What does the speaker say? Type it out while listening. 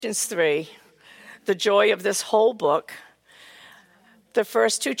Lamentations 3, the joy of this whole book. The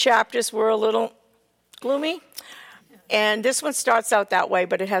first two chapters were a little gloomy, and this one starts out that way,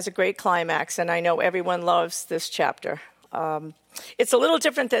 but it has a great climax, and I know everyone loves this chapter. It's a little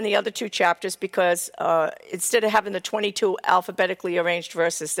different than the other two chapters because instead of having the 22 alphabetically arranged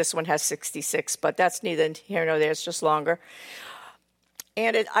verses, this one has 66, but that's neither here nor there, it's just longer.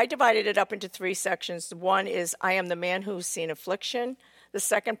 And I divided it up into three sections. One is, I am the man who's seen affliction. The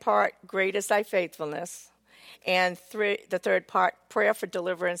second part, great is thy faithfulness. And the third part, prayer for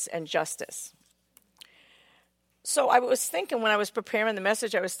deliverance and justice. So I was thinking when I was preparing the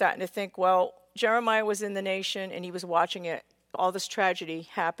message, I was starting to think, well, Jeremiah was in the nation and he was watching it, all this tragedy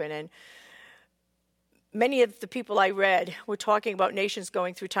happen. And many of the people I read were talking about nations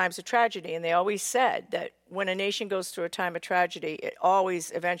going through times of tragedy. And they always said that when a nation goes through a time of tragedy, it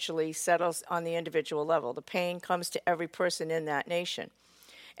always eventually settles on the individual level. The pain comes to every person in that nation.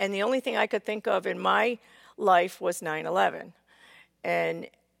 And the only thing I could think of in my life was 9/11. And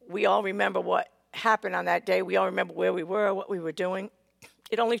we all remember what happened on that day. We all remember where we were, what we were doing.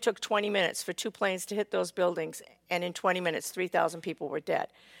 It only took 20 minutes for two planes to hit those buildings, and in 20 minutes, 3,000 people were dead.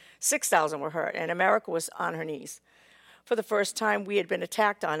 6,000 were hurt, and America was on her knees. For the first time, we had been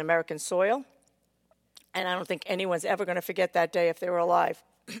attacked on American soil, and I don't think anyone's ever going to forget that day if they were alive.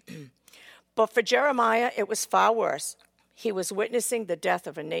 But for Jeremiah, it was far worse. He was witnessing the death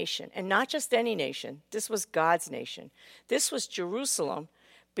of a nation, and not just any nation. This was God's nation. This was Jerusalem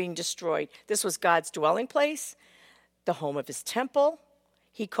being destroyed. This was God's dwelling place, the home of his temple.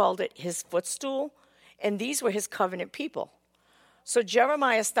 He called it his footstool, and these were his covenant people. So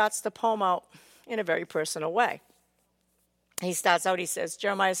Jeremiah starts the poem out in a very personal way. He starts out,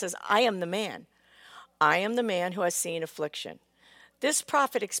 Jeremiah says, I am the man. I am the man who has seen affliction. This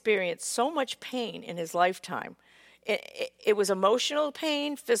prophet experienced so much pain in his lifetime. It was emotional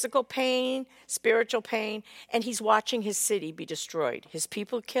pain, physical pain, spiritual pain, and he's watching his city be destroyed, his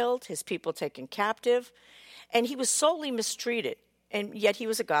people killed, his people taken captive, and he was sorely mistreated, and yet he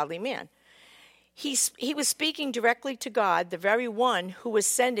was a godly man. He was speaking directly to God, the very one who was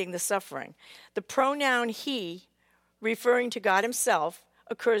sending the suffering. The pronoun he, referring to God himself,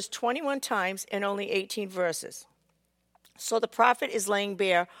 occurs 21 times in only 18 verses. So the prophet is laying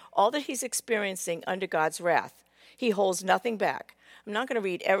bare all that he's experiencing under God's wrath. He holds nothing back. I'm not going to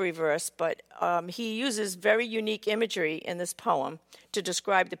read every verse, but he uses very unique imagery in this poem to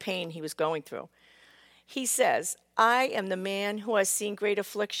describe the pain he was going through. He says, I am the man who has seen great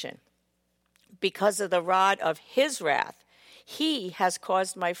affliction. Because of the rod of his wrath, he has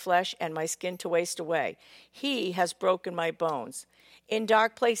caused my flesh and my skin to waste away. He has broken my bones. In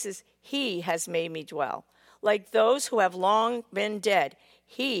dark places, he has made me dwell. Like those who have long been dead,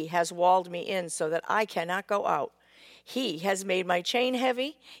 he has walled me in so that I cannot go out. He has made my chain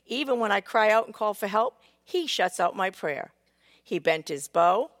heavy. Even when I cry out and call for help, he shuts out my prayer. He bent his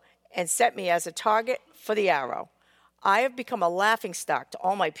bow and set me as a target for the arrow. I have become a laughingstock to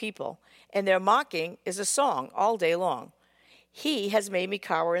all my people, and their mocking is a song all day long. He has made me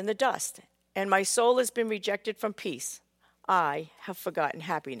cower in the dust, and my soul has been rejected from peace. I have forgotten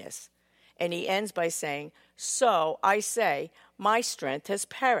happiness. And he ends by saying, so I say, my strength has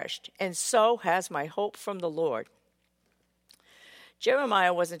perished, and so has my hope from the Lord.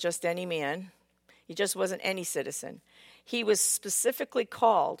 Jeremiah wasn't just any man. He just wasn't any citizen. He was specifically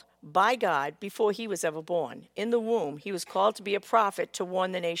called by God before he was ever born. In the womb, he was called to be a prophet to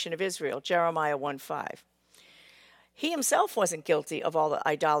warn the nation of Israel, Jeremiah 1:5. He himself wasn't guilty of all the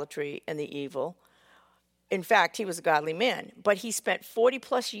idolatry and the evil. In fact, he was a godly man, but he spent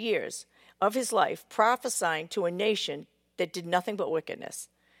 40-plus years of his life prophesying to a nation that did nothing but wickedness.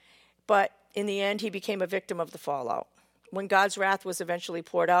 But in the end, he became a victim of the fallout. When God's wrath was eventually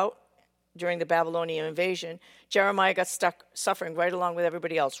poured out during the Babylonian invasion, Jeremiah got stuck suffering right along with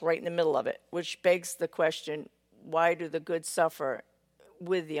everybody else, right in the middle of it, which begs the question, why do the good suffer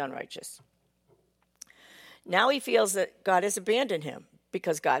with the unrighteous? Now he feels that God has abandoned him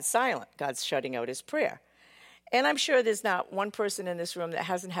because God's silent. God's shutting out his prayer. And I'm sure there's not one person in this room that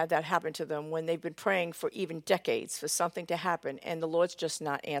hasn't had that happen to them when they've been praying for even decades for something to happen, and the Lord's just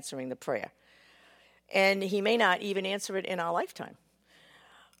not answering the prayer. And he may not even answer it in our lifetime.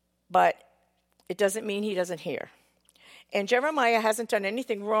 But it doesn't mean he doesn't hear. And Jeremiah hasn't done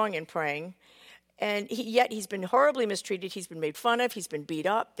anything wrong in praying, and yet he's been horribly mistreated. He's been made fun of. He's been beat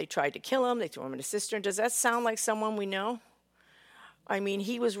up. They tried to kill him. They threw him in a cistern. Does that sound like someone we know? I mean,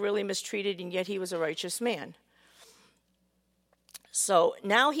 he was really mistreated, and yet he was a righteous man. So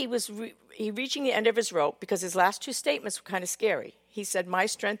now he was reaching the end of his rope because his last two statements were kind of scary. He said, my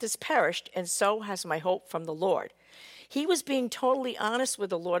strength has perished, and so has my hope from the Lord. He was being totally honest with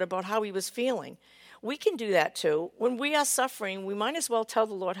the Lord about how he was feeling. We can do that too. When we are suffering, we might as well tell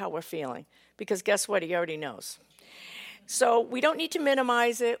the Lord how we're feeling, because guess what? He already knows. So we don't need to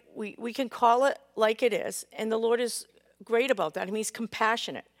minimize it. We can call it like it is, and the Lord is great about that. I mean, he's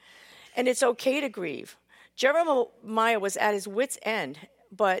compassionate, and it's okay to grieve. Jeremiah was at his wit's end,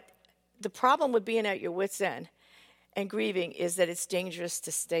 but the problem with being at your wit's end and grieving is that it's dangerous to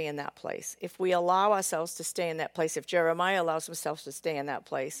stay in that place. If we allow ourselves to stay in that place, if Jeremiah allows himself to stay in that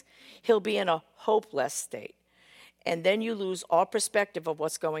place, he'll be in a hopeless state. And then you lose all perspective of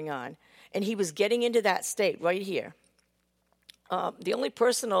what's going on. And he was getting into that state right here. The only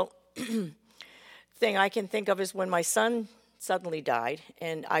personal thing I can think of is when my son suddenly died,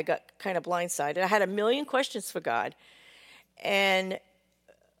 and I got kind of blindsided. I had a million questions for God, and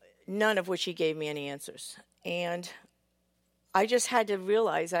none of which he gave me any answers. And I just had to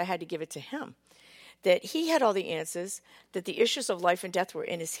realize I had to give it to him, that he had all the answers, that the issues of life and death were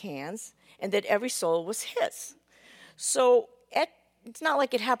in his hands, and that every soul was his. So it's not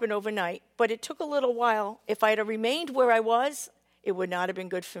like it happened overnight, but it took a little while. If I had remained where I was, it would not have been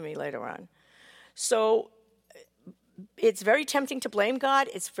good for me later on. So it's very tempting to blame God.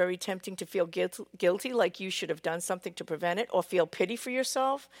 It's very tempting to feel guilty, like you should have done something to prevent it, or feel pity for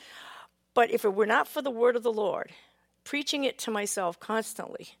yourself. But if it were not for the word of the Lord, preaching it to myself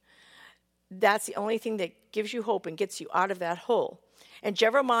constantly, that's the only thing that gives you hope and gets you out of that hole. And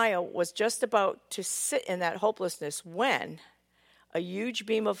Jeremiah was just about to sit in that hopelessness when a huge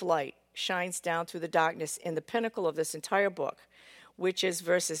beam of light shines down through the darkness in the pinnacle of this entire book, which is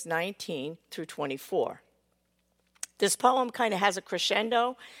verses 19 through 24. This poem kind of has a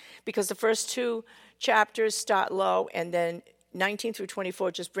crescendo because the first two chapters start low, and then 19 through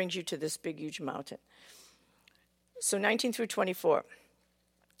 24 just brings you to this big, huge mountain. So 19 through 24,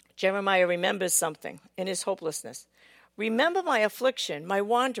 Jeremiah remembers something in his hopelessness. Remember my affliction, my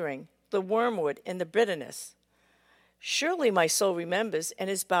wandering, the wormwood and the bitterness. Surely my soul remembers and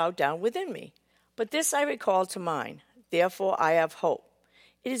is bowed down within me. But this I recall to mind, therefore I have hope.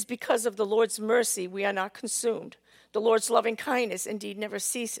 It is because of the Lord's mercy we are not consumed. The Lord's loving kindness indeed never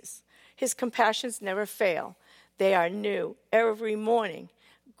ceases. His compassions never fail. They are new every morning.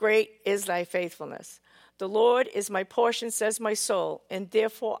 Great is thy faithfulness. The Lord is my portion, says my soul, and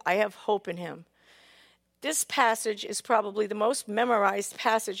therefore I have hope in him. This passage is probably the most memorized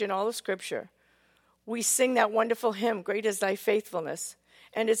passage in all of Scripture. We sing that wonderful hymn, Great is thy faithfulness,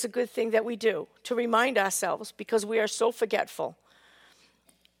 and it's a good thing that we do, to remind ourselves, because we are so forgetful.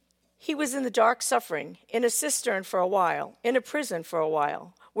 He was in the dark suffering, in a cistern for a while, in a prison for a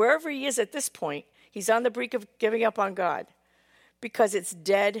while. Wherever he is at this point, he's on the brink of giving up on God, because it's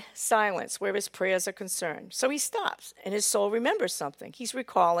dead silence where his prayers are concerned. So he stops, and his soul remembers something. He's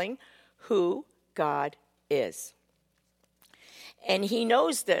recalling who God is. And he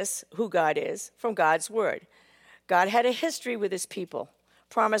knows this, who God is, from God's word. God had a history with his people,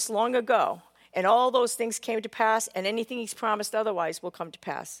 promised long ago, and all those things came to pass, and anything he's promised otherwise will come to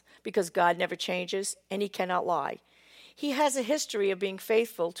pass, because God never changes, and he cannot lie. He has a history of being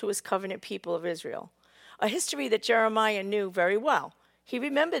faithful to his covenant people of Israel, a history that Jeremiah knew very well. He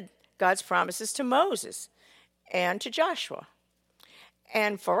remembered God's promises to Moses and to Joshua.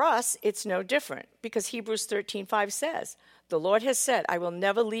 And for us, it's no different, because Hebrews 13:5 says, the Lord has said, I will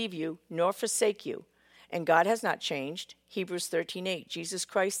never leave you nor forsake you. And God has not changed. Hebrews 13:8, Jesus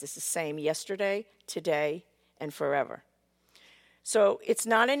Christ is the same yesterday, today, and forever. So it's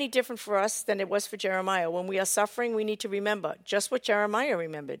not any different for us than it was for Jeremiah. When we are suffering, we need to remember just what Jeremiah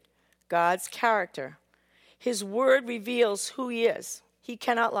remembered, God's character. His word reveals who he is. He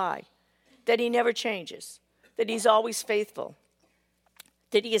cannot lie, that he never changes, that he's always faithful,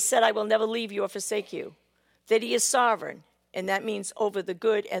 that he has said, I will never leave you or forsake you, that he is sovereign, and that means over the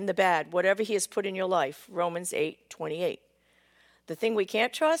good and the bad, whatever he has put in your life, Romans 8:28. The thing we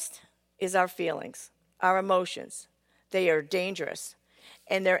can't trust is our feelings, our emotions. They are dangerous,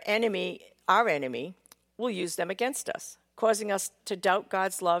 and their enemy, our enemy, will use them against us, causing us to doubt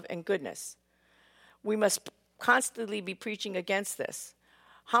God's love and goodness. We must constantly be preaching against this.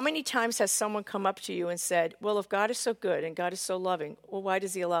 How many times has someone come up to you and said, well, if God is so good and God is so loving, well, why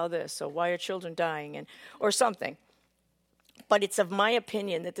does he allow this? Or why are children dying? Or something. But it's of my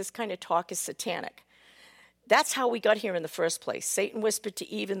opinion that this kind of talk is satanic. That's how we got here in the first place. Satan whispered to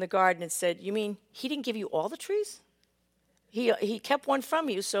Eve in the garden and said, you mean he didn't give you all the trees? He kept one from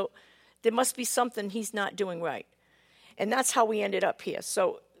you, so there must be something he's not doing right. And that's how we ended up here.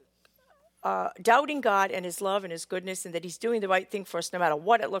 So doubting God and his love and his goodness and that he's doing the right thing for us no matter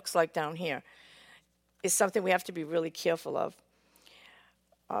what it looks like down here is something we have to be really careful of.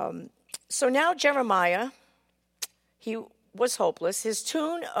 So now Jeremiah, He was hopeless. His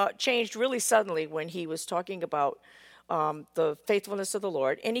tune changed really suddenly when he was talking about the faithfulness of the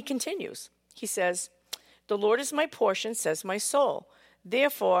Lord, and he continues. He says, "The Lord is my portion," says my soul.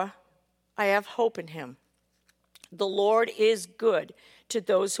 "Therefore, I have hope in him. The Lord is good to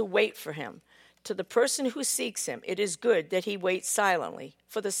those who wait for him. To the person who seeks him, it is good that he waits silently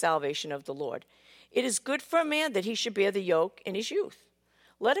for the salvation of the Lord. It is good for a man that he should bear the yoke in his youth.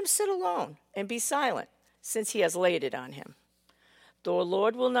 Let him sit alone and be silent, since he has laid it on him. The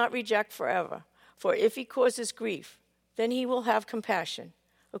Lord will not reject forever, for if he causes grief, then he will have compassion,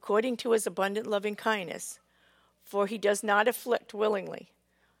 according to his abundant loving kindness. For he does not afflict willingly,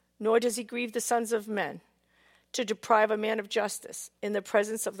 nor does he grieve the sons of men, to deprive a man of justice in the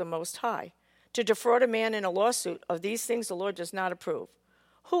presence of the Most High, to defraud a man in a lawsuit. Of these things the Lord does not approve.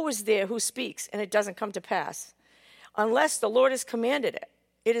 Who is there who speaks and it doesn't come to pass? Unless the Lord has commanded it.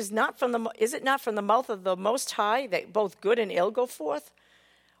 Is it not from the mouth of the Most High that both good and ill go forth?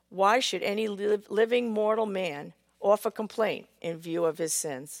 Why should any living mortal man offer complaint in view of his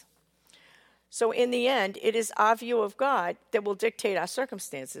sins?" So in the end, it is our view of God that will dictate our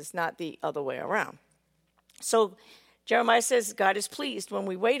circumstances, not the other way around. So Jeremiah says God is pleased when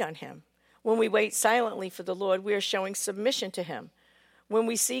we wait on him. When we wait silently for the Lord, we are showing submission to him. When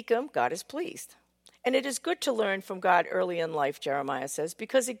we seek him, God is pleased. And it is good to learn from God early in life, Jeremiah says,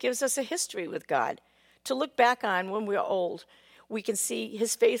 because it gives us a history with God to look back on when we're old. We can see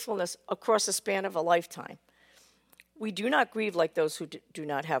his faithfulness across the span of a lifetime. We do not grieve like those who do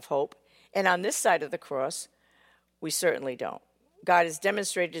not have hope. And on this side of the cross, we certainly don't. God has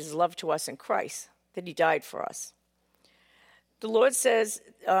demonstrated his love to us in Christ, that he died for us. The Lord says,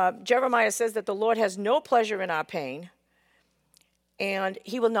 Jeremiah says that the Lord has no pleasure in our pain, and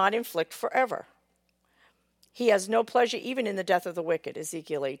he will not inflict forever. He has no pleasure even in the death of the wicked,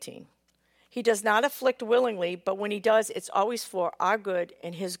 Ezekiel 18. He does not afflict willingly, but when he does, it's always for our good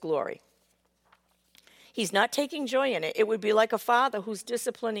and his glory. He's not taking joy in it. It would be like a father who's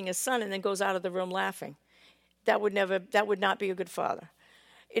disciplining his son and then goes out of the room laughing. That would not be a good father.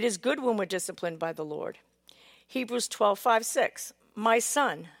 It is good when we're disciplined by the Lord. Hebrews 12:5-6. "My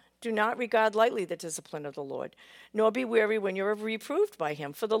son, do not regard lightly the discipline of the Lord, nor be weary when you are reproved by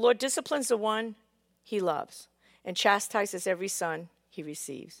him. For the Lord disciplines the one he loves and chastises every son he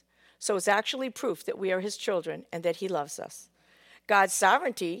receives." So it's actually proof that we are his children and that he loves us. God's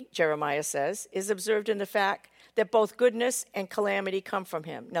sovereignty, Jeremiah says, is observed in the fact that both goodness and calamity come from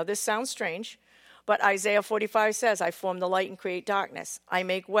him. Now, this sounds strange, but Isaiah 45 says, "I form the light and create darkness. I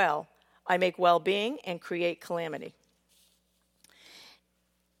make well-being and create calamity."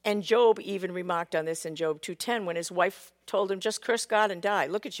 And Job even remarked on this in Job 2:10 when his wife told him, "Just curse God and die.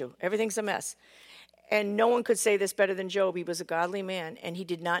 Look at you. Everything's a mess." And no one could say this better than Job. He was a godly man, and he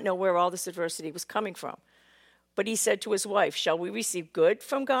did not know where all this adversity was coming from. But he said to his wife, "Shall we receive good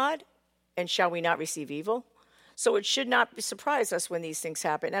from God, and shall we not receive evil?" So it should not surprise us when these things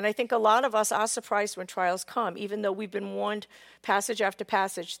happen. And I think a lot of us are surprised when trials come, even though we've been warned passage after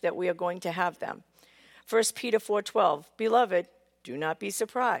passage that we are going to have them. 1 Peter 4:12, "Beloved, do not be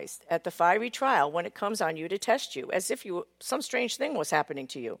surprised at the fiery trial when it comes on you to test you, as if some strange thing was happening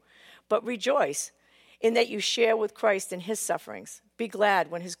to you. But rejoice in that you share with Christ in his sufferings. Be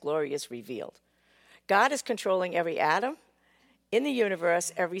glad when his glory is revealed." God is controlling every atom in the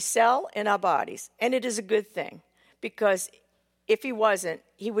universe, every cell in our bodies. And it is a good thing, because if he wasn't,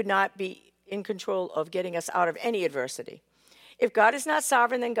 he would not be in control of getting us out of any adversity. If God is not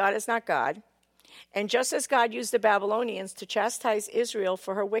sovereign, then God is not God. And just as God used the Babylonians to chastise Israel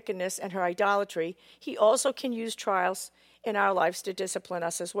for her wickedness and her idolatry, he also can use trials in our lives to discipline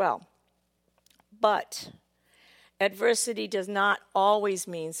us as well. But adversity does not always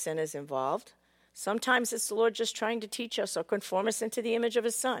mean sin is involved. Sometimes it's the Lord just trying to teach us or conform us into the image of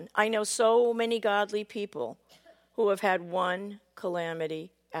his son. I know so many godly people who have had one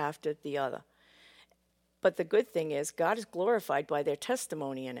calamity after the other. But the good thing is God is glorified by their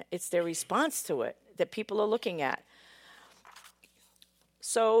testimony in it. It's their response to it that people are looking at.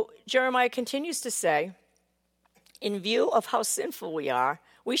 So Jeremiah continues to say, in view of how sinful we are,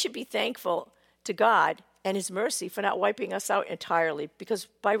 we should be thankful to God and his mercy for not wiping us out entirely, because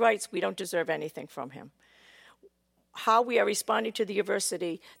by rights we don't deserve anything from him. How we are responding to the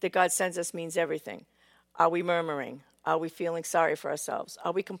adversity that God sends us means everything. Are we murmuring? Are we feeling sorry for ourselves?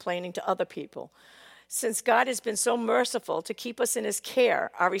 Are we complaining to other people? Since God has been so merciful to keep us in his care,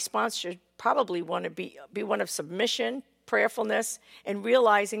 our response should probably want to be one of submission, prayerfulness, and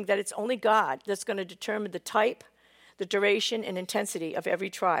realizing that it's only God that's going to determine the type, the duration, and intensity of every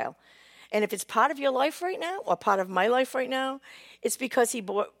trial. And if it's part of your life right now, or part of my life right now, it's because he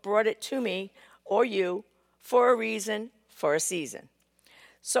brought it to me or you for a reason, for a season.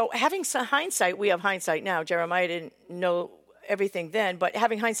 So having some hindsight, we have hindsight now. Jeremiah didn't know everything then, but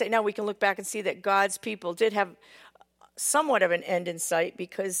having hindsight now, we can look back and see that God's people did have somewhat of an end in sight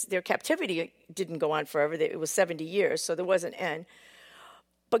because their captivity didn't go on forever. It was 70 years, so there was an end.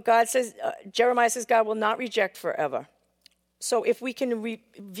 But God says, Jeremiah says, God will not reject forever. So if we can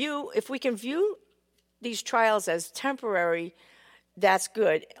view these trials as temporary, that's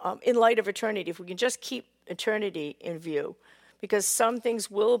good. In light of eternity, if we can just keep eternity in view, because some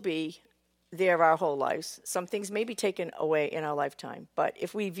things will be there our whole lives. Some things may be taken away in our lifetime. But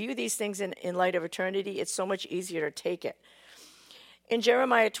if we view these things in light of eternity, it's so much easier to take it. In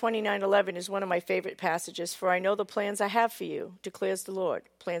Jeremiah 29:11 is one of my favorite passages. For I know the plans I have for you, declares the Lord,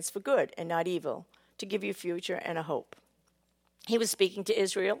 plans for good and not evil, to give you a future and a hope. He was speaking to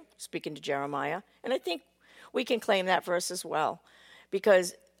Israel, speaking to Jeremiah, and I think we can claim that verse as well,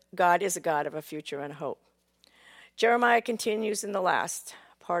 because God is a God of a future and a hope. Jeremiah continues in the last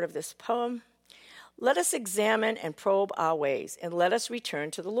part of this poem. Let us examine and probe our ways, and let us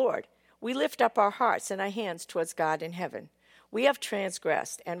return to the Lord. We lift up our hearts and our hands towards God in heaven. We have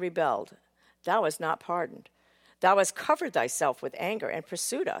transgressed and rebelled. Thou hast not pardoned. Thou hast covered thyself with anger and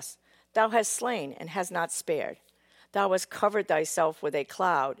pursued us. Thou hast slain and hast not spared. Thou hast covered thyself with a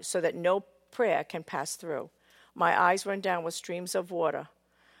cloud, so that no prayer can pass through. My eyes run down with streams of water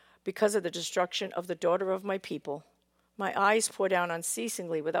because of the destruction of the daughter of my people. My eyes pour down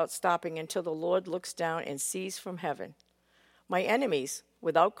unceasingly without stopping until the Lord looks down and sees from heaven. My enemies,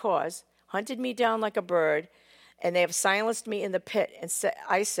 without cause, hunted me down like a bird, and they have silenced me in the pit, and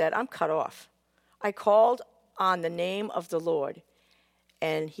I said, I'm cut off. I called on the name of the Lord,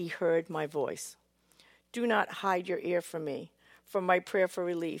 and he heard my voice. Do not hide your ear from me, from my prayer for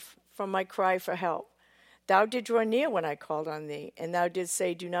relief, from my cry for help. Thou did draw near when I called on thee, and thou didst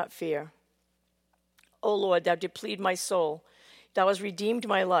say, do not fear. O Lord, thou didst plead my soul. Thou hast redeemed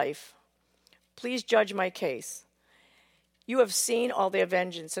my life. Please judge my case. You have seen all their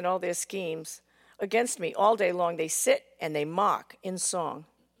vengeance and all their schemes. Against me all day long they sit and they mock in song.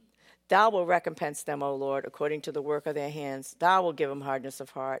 Thou will recompense them, O Lord, according to the work of their hands. Thou will give them hardness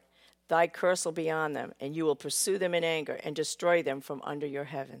of heart. Thy curse will be on them, and you will pursue them in anger and destroy them from under your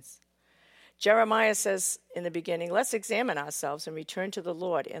heavens. Jeremiah says in the beginning, let's examine ourselves and return to the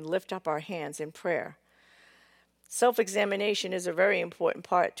Lord and lift up our hands in prayer. Self-examination is a very important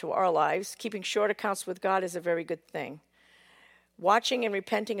part to our lives. Keeping short accounts with God is a very good thing. Watching and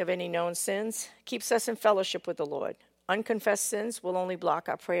repenting of any known sins keeps us in fellowship with the Lord. Unconfessed sins will only block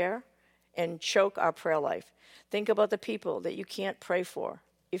our prayer and choke our prayer life. Think about the people that you can't pray for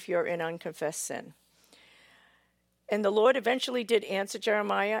if you're in unconfessed sin. And the Lord eventually did answer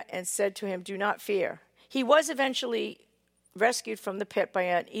Jeremiah and said to him, do not fear. He was eventually rescued from the pit by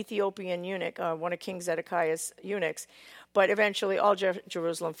an Ethiopian eunuch, one of King Zedekiah's eunuchs, but eventually all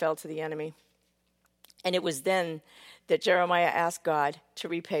Jerusalem fell to the enemy. And it was then that Jeremiah asked God to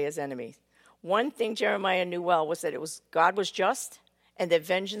repay his enemies. One thing Jeremiah knew well was that God was just and that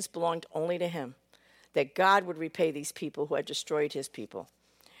vengeance belonged only to him, that God would repay these people who had destroyed his people.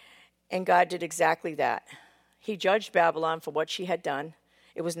 And God did exactly that. He judged Babylon for what she had done.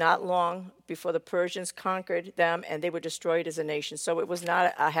 It was not long before the Persians conquered them and they were destroyed as a nation. So it was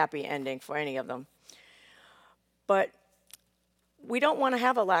not a happy ending for any of them. But we don't want to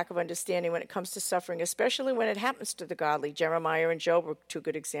have a lack of understanding when it comes to suffering, especially when it happens to the godly. Jeremiah and Job were two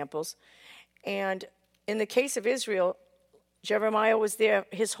good examples. And in the case of Israel, Jeremiah was there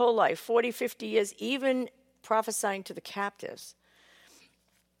his whole life, 40, 50 years, even prophesying to the captives,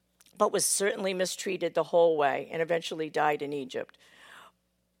 but was certainly mistreated the whole way and eventually died in Egypt.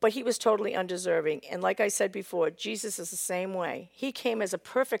 But he was totally undeserving. And like I said before, Jesus is the same way. He came as a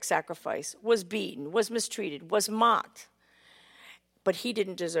perfect sacrifice, was beaten, was mistreated, was mocked. But he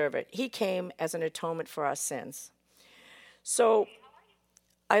didn't deserve it. He came as an atonement for our sins. So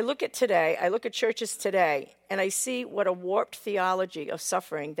I look at churches today, and I see what a warped theology of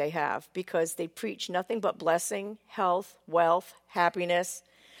suffering they have, because they preach nothing but blessing, health, wealth, happiness,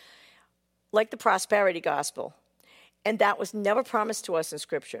 like the prosperity gospel. And that was never promised to us in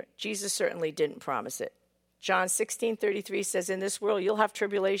Scripture. Jesus certainly didn't promise it. John 16:33 says, in this world you'll have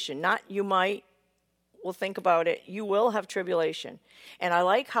tribulation. Not you might. We'll think about it. You will have tribulation. And I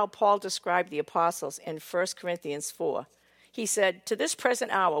like how Paul described the apostles in 1 Corinthians 4. He said, to this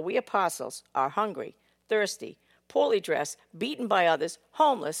present hour, we apostles are hungry, thirsty, poorly dressed, beaten by others,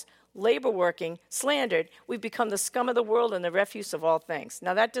 homeless, labor working, slandered. We've become the scum of the world and the refuse of all things.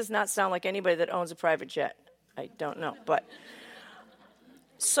 Now, that does not sound like anybody that owns a private jet. I don't know. But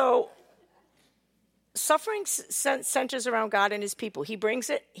so suffering centers around God and his people. He brings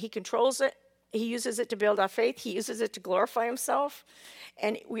it. He controls it. He uses it to build our faith. He uses it to glorify himself.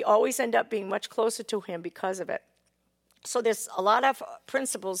 And we always end up being much closer to him because of it. So there's a lot of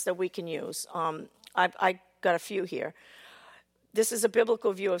principles that we can use. I got a few here. This is a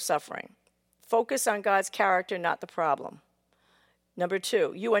biblical view of suffering. Focus on God's character, not the problem. Number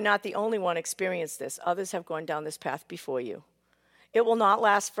 2, you are not the only one experiencing this. Others have gone down this path before you. It will not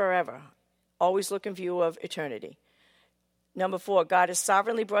last forever. Always look in view of eternity. Number 4, God has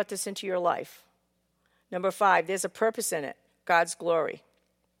sovereignly brought this into your life. Number 5, there's a purpose in it, God's glory.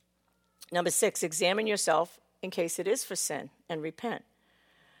 Number 6, examine yourself in case it is for sin and repent.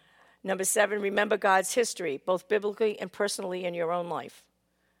 Number 7, remember God's history, both biblically and personally in your own life.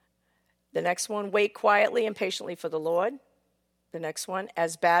 The next one, wait quietly and patiently for the Lord. The next one,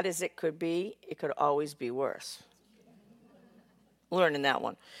 as bad as it could be, it could always be worse. Learning that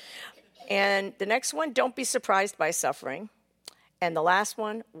one. And the next one, don't be surprised by suffering. And the last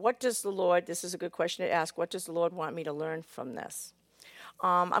one, what does the Lord, this is a good question to ask, what does the Lord want me to learn from this?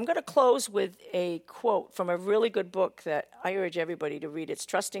 I'm going to close with a quote from a really good book that I urge everybody to read. It's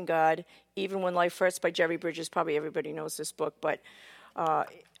Trusting God, Even When Life Hurts by Jerry Bridges. Probably everybody knows this book, but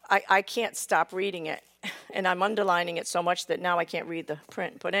I can't stop reading it. And I'm underlining it so much that now I can't read the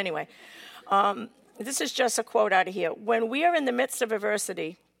print. But anyway, this is just a quote out of here. When we are in the midst of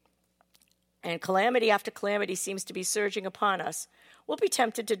adversity and calamity after calamity seems to be surging upon us, we'll be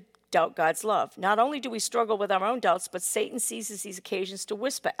tempted to doubt God's love. Not only do we struggle with our own doubts, but Satan seizes these occasions to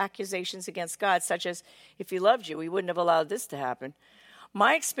whisper accusations against God, such as, if he loved you, he wouldn't have allowed this to happen.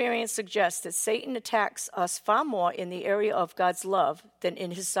 My experience suggests that Satan attacks us far more in the area of God's love than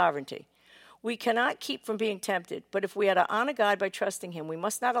in his sovereignty. We cannot keep from being tempted, but if we are to honor God by trusting him, we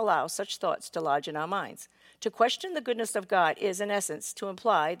must not allow such thoughts to lodge in our minds. To question the goodness of God is, in essence, to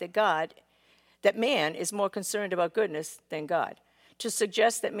imply that man is more concerned about goodness than God. To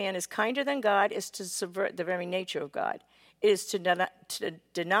suggest that man is kinder than God is to subvert the very nature of God. It is to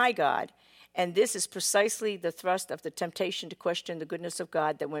deny God, and this is precisely the thrust of the temptation to question the goodness of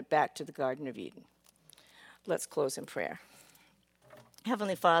God that went back to the Garden of Eden. Let's close in prayer.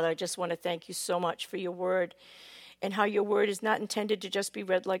 Heavenly Father, I just want to thank you so much for your word and how your word is not intended to just be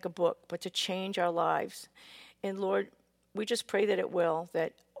read like a book, but to change our lives. And Lord, we just pray that it will,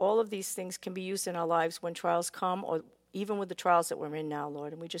 that all of these things can be used in our lives when trials come, or even with the trials that we're in now,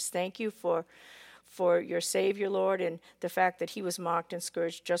 Lord. And we just thank you for your Savior, Lord, and the fact that he was mocked and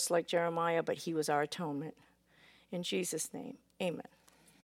scourged just like Jeremiah, but he was our atonement. In Jesus' name, amen.